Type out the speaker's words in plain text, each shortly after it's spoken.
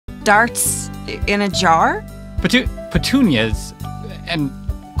darts in a jar? Petunias and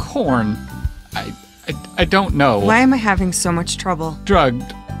corn. I don't know. Why am I having so much trouble?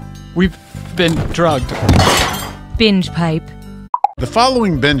 Drugged. We've been drugged. Binge pipe. The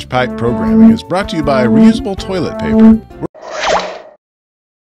following binge pipe programming is brought to you by reusable toilet paper.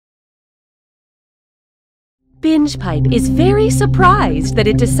 Binge Pipe is very surprised that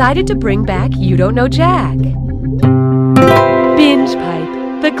it decided to bring back You Don't Know Jack. Binge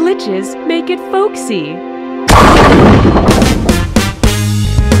Pipe. The glitches make it folksy.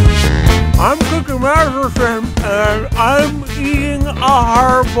 I'm Cookie Masterson, and I'm eating a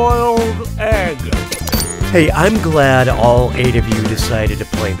hard-boiled egg. Hey, I'm glad all 8 of you decided to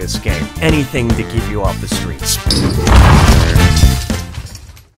play this game. Anything to keep you off the streets.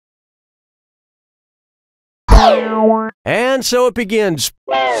 And so it begins.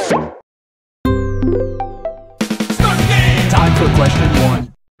 Time for question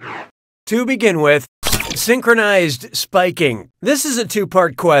 1. To begin with, synchronized spiking. This is a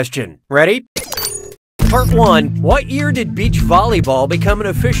 2-part question. Ready? Part 1, what year did beach volleyball become an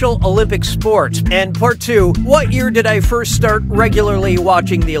official Olympic sport? And Part 2, what year did I first start regularly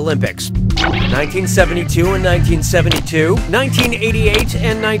watching the Olympics? 1972 and 1972, 1988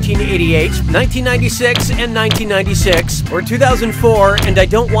 and 1988, 1996 and 1996, or 2004 and I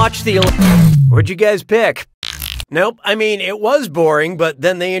don't watch the Olympics. What'd you guys pick? Nope, I mean, it was boring, but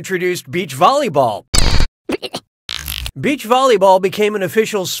then they introduced beach volleyball. Beach volleyball became an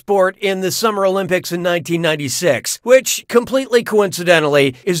official sport in the Summer Olympics in 1996, which, completely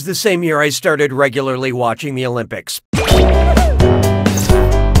coincidentally, is the same year I started regularly watching the Olympics. To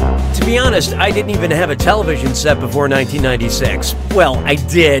be honest, I didn't even have a television set before 1996. Well, I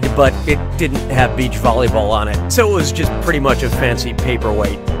did, but it didn't have beach volleyball on it, so it was just pretty much a fancy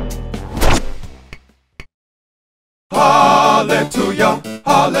paperweight. Hallelujah,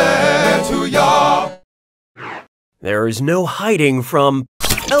 hallelujah. There is no hiding from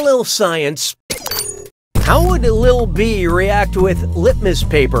a little science. How would a little bee react with litmus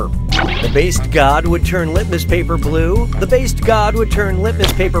paper? The based god would turn litmus paper blue, the based god would turn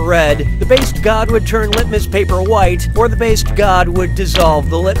litmus paper red, the based god would turn litmus paper white, or the based god would dissolve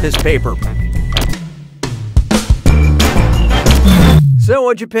the litmus paper. So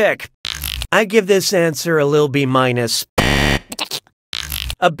what'd you pick? I give this answer a little B-.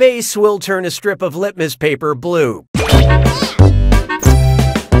 A base will turn a strip of litmus paper blue.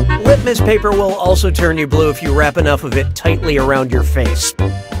 Litmus paper will also turn you blue if you wrap enough of it tightly around your face.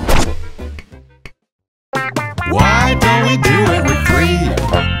 Why don't we do it with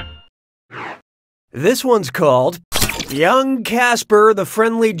 3? This one's called Young Casper the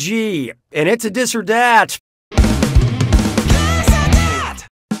Friendly G, and it's a dis or dat.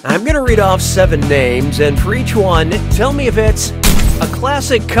 I'm gonna read off 7 names, and for each one, tell me if it's a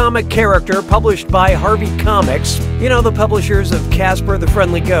classic comic character published by Harvey Comics, you know, the publishers of Casper the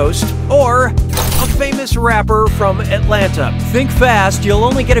Friendly Ghost, or a famous rapper from Atlanta. Think fast, you'll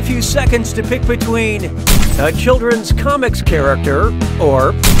only get a few seconds to pick between a children's comics character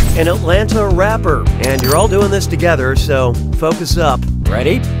or an Atlanta rapper. And you're all doing this together, so focus up.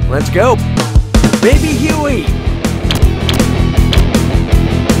 Ready? Let's go. Baby Huey.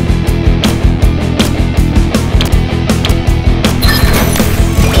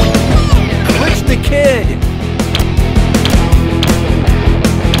 The Kid.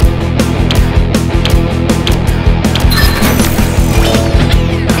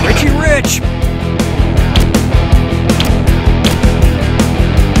 Richie Rich.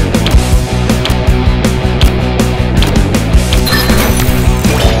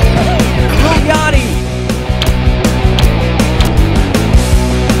 Lil Yachty.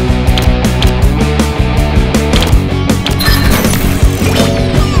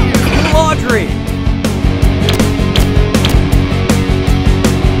 Lil Audrey.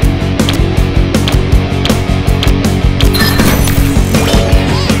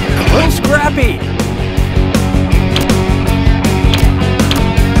 Scrappy.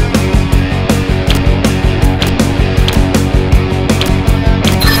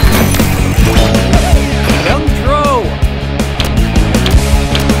 Young Dro.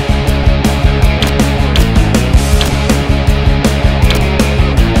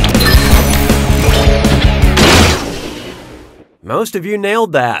 Most of you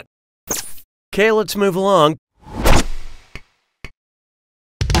nailed that. Okay, let's move along.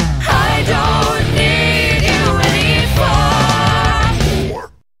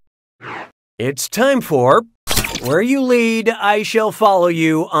 It's time for Where You Lead, I Shall Follow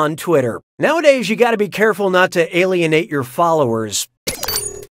You on Twitter. Nowadays, you gotta be careful not to alienate your followers.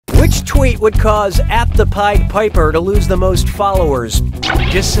 Which tweet would cause @thePied-Piper to lose the most followers?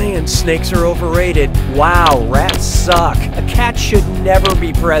 Just saying, snakes are overrated. Wow, rats suck. A cat should never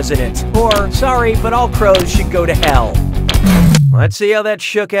be president. Or, sorry, but all crows should go to hell. Let's see how that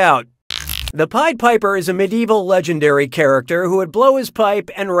shook out. The Pied Piper is a medieval legendary character who would blow his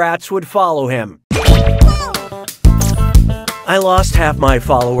pipe and rats would follow him. I lost half my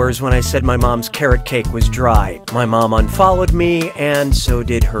followers when I said my mom's carrot cake was dry. My mom unfollowed me, and so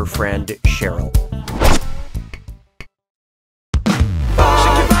did her friend Cheryl.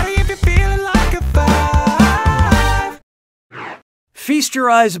 Feast your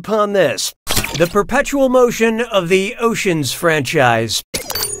eyes upon this. The perpetual motion of the Oceans franchise.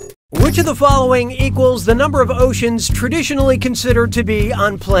 Which of the following equals the number of oceans traditionally considered to be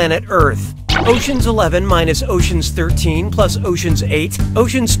on planet Earth? Oceans 11 minus Oceans 13 plus Oceans 8,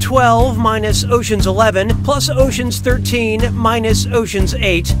 Oceans 12 minus Oceans 11 plus Oceans 13 minus Oceans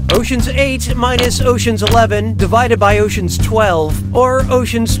 8, Oceans 8 minus Oceans 11 divided by Oceans 12, or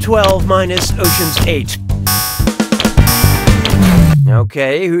Oceans 12 minus Oceans 8.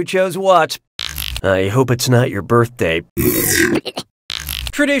 Okay, who chose what? I hope it's not your birthday.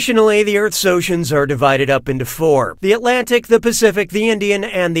 Traditionally, the Earth's oceans are divided up into 4. The Atlantic, the Pacific, the Indian,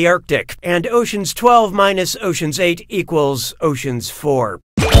 and the Arctic. And Oceans 12 minus Oceans 8 equals Oceans 4.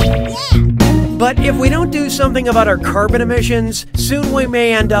 But if we don't do something about our carbon emissions, soon we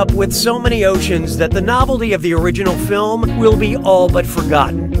may end up with so many oceans that the novelty of the original film will be all but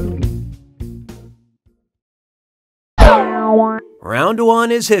forgotten. Round 1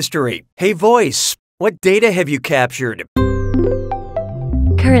 is history. Hey voice, what data have you captured?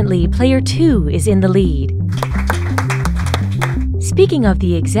 Currently, player 2 is in the lead. Speaking of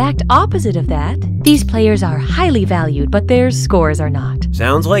the exact opposite of that, these players are highly valued, but their scores are not.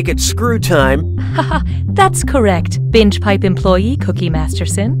 Sounds like it's screw time. Haha, that's correct, Binge Pipe employee Cookie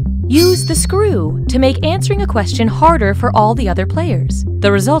Masterson. Use the screw to make answering a question harder for all the other players.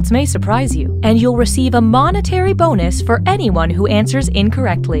 The results may surprise you, and you'll receive a monetary bonus for anyone who answers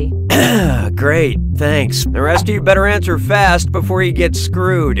incorrectly. Great, thanks. The rest of you better answer fast before you get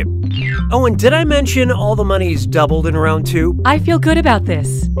screwed. Oh, and did I mention all the money's doubled in round 2? I feel good about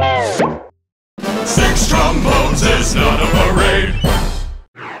this. 6 trombones is not a parade.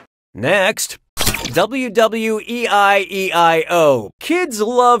 Next, WWEIEIO. Kids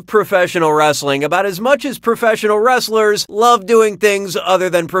love professional wrestling about as much as professional wrestlers love doing things other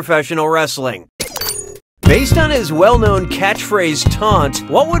than professional wrestling. Based on his well-known catchphrase taunt,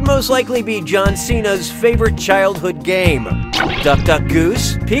 what would most likely be John Cena's favorite childhood game? Duck Duck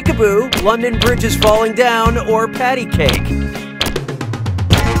Goose, Peekaboo, London Bridge is Falling Down, or Patty Cake?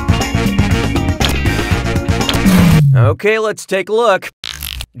 Okay, let's take a look.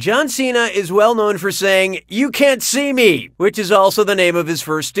 John Cena is well known for saying, "You can't see me," which is also the name of his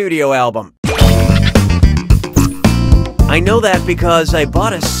first studio album. I know that because I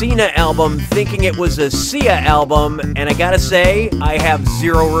bought a Cena album thinking it was a Sia album, and I gotta say, I have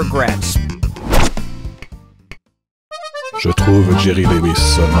zero regrets. Je trouve Jerry Lewis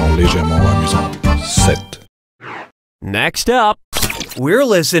sonnant légèrement amusant. 7. Next up, we're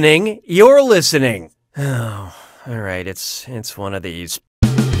listening, you're listening. Oh, alright, it's one of these.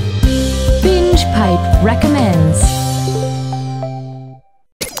 Binge Pipe recommends.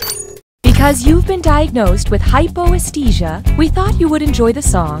 Because you've been diagnosed with hypoesthesia, we thought you would enjoy the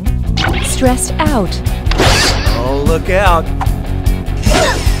song Stressed Out. Oh, look out.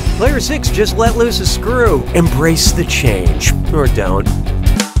 Player 6 just let loose a screw. Embrace the change. Or don't.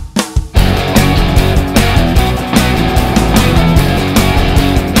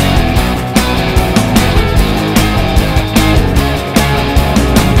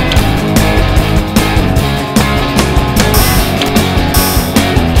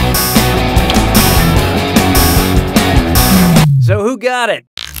 So who got it?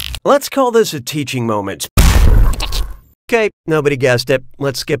 Let's call this a teaching moment. Okay, nobody guessed it.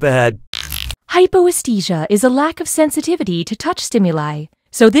 Let's skip ahead. Hypoesthesia is a lack of sensitivity to touch stimuli,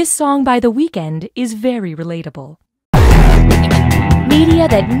 so this song by The Weeknd is very relatable. Media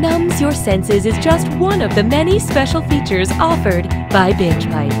that numbs your senses is just one of the many special features offered by Binge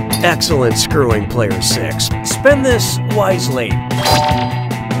Pipe. Excellent screwing, Player 6. Spend this wisely.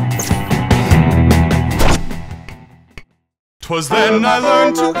 'Twas then I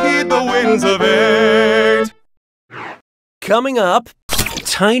learned to heed the winds of 8. Coming up,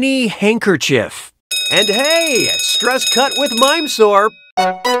 Tiny Handkerchief. And hey, stress cut with Mime Sore.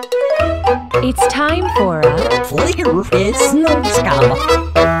 It's time for a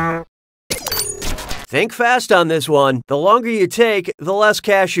Think fast on this one. The longer you take, the less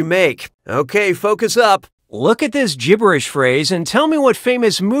cash you make. Okay, focus up. Look at this gibberish phrase and tell me what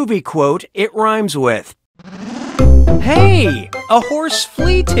famous movie quote it rhymes with. Hey, a horse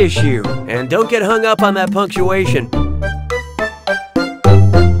flea tissue. And don't get hung up on that punctuation.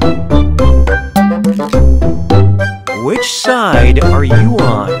 Which side are you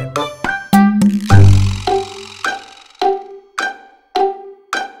on?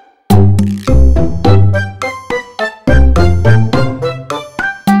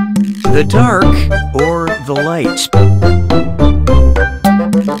 The dark or the light?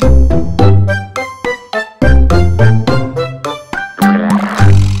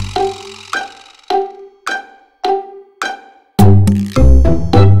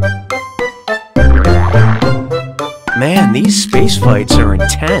 Man, these space fights are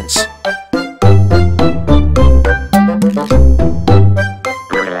intense.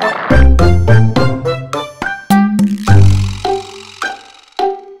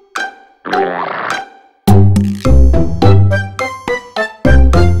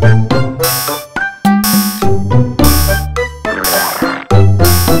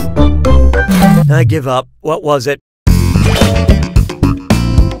 I give up. What was it?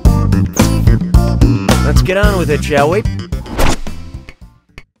 Let's get on with it, shall we?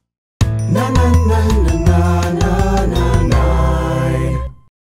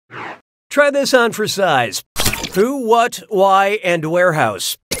 Try this on for size. Who, what, why, and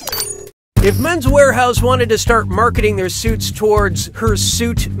warehouse. If Men's Warehouse wanted to start marketing their suits towards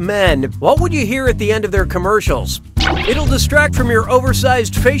hirsute men, what would you hear at the end of their commercials? It'll distract from your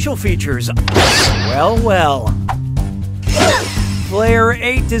oversized facial features. Well, well. Player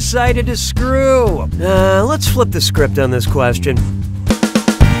 8 decided to screw. Let's flip the script on this question.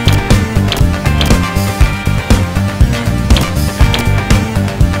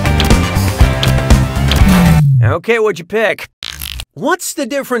 Okay, what'd you pick? What's the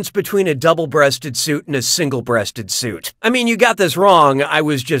difference between a double-breasted suit and a single-breasted suit? I mean, you got this wrong, I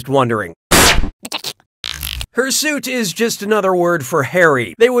was just wondering. Hirsute is just another word for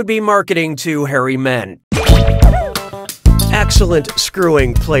hairy. They would be marketing to hairy men. Excellent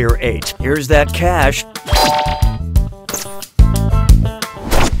screwing, Player 8. Here's that cash.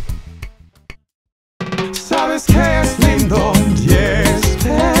 Sabes que es lindo, yes,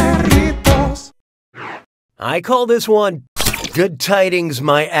 perritos. I call this one Good Tidings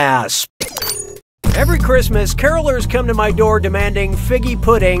My Ass. Every Christmas, carolers come to my door demanding figgy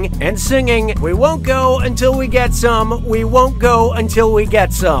pudding and singing, "We won't go until we get some, we won't go until we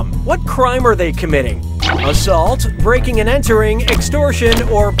get some." What crime are they committing? Assault, breaking and entering, extortion,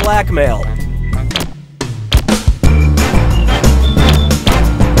 or blackmail?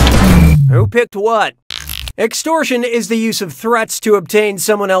 Who picked what? Extortion is the use of threats to obtain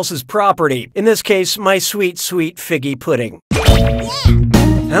someone else's property. In this case, my sweet, sweet figgy pudding.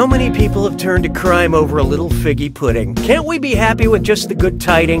 How many people have turned to crime over a little figgy pudding? Can't we be happy with just the good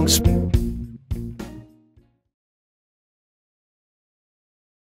tidings?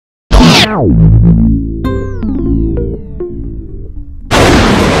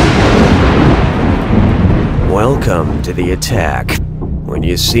 Welcome to the attack. When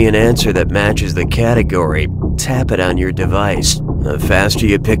you see an answer that matches the category, tap it on your device. The faster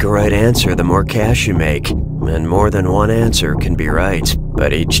you pick a right answer, the more cash you make. And more than one answer can be right.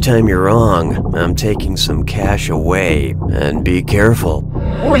 But each time you're wrong, I'm taking some cash away. And be careful.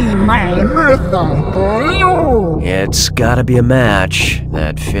 It's gotta be a match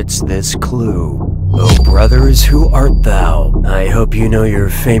that fits this clue. Oh, brothers, who art thou? I hope you know your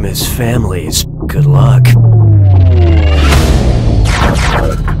famous families. Good luck.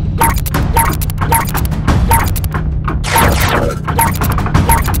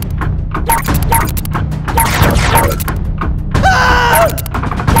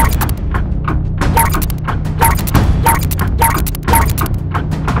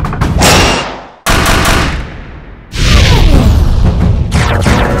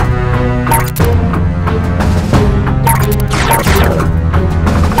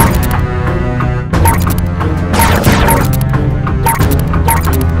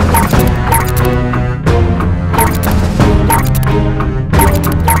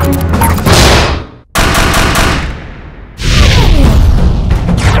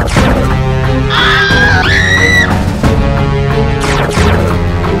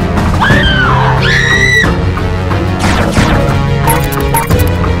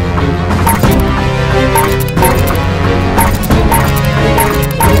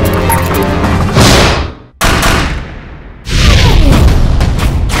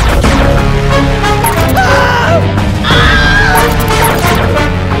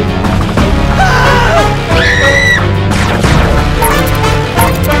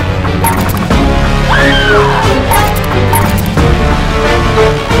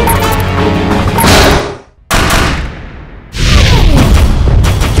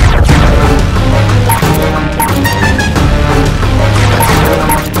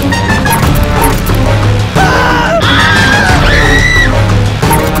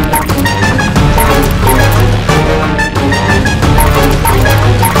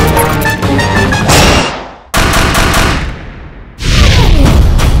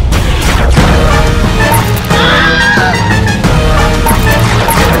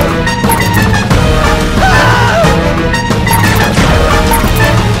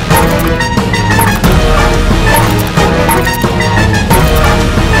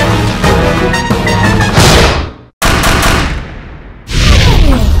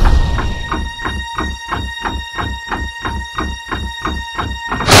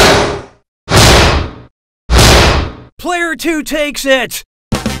 Player 2 takes it!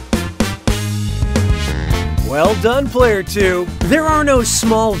 Well done, Player 2. There are no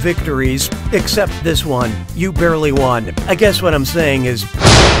small victories, except this one. You barely won. I guess what I'm saying is...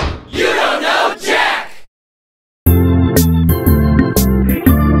 You don't know Jack!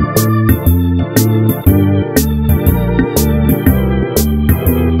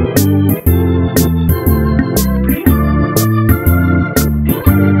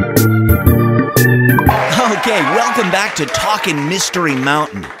 Okay, welcome back to Talkin' Mystery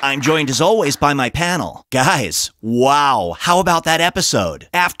Mountain. I'm joined as always by my panel. Guys, wow, how about that episode?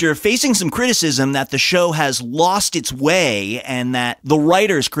 After facing some criticism that the show has lost its way and that the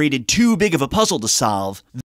writers created too big of a puzzle to solve,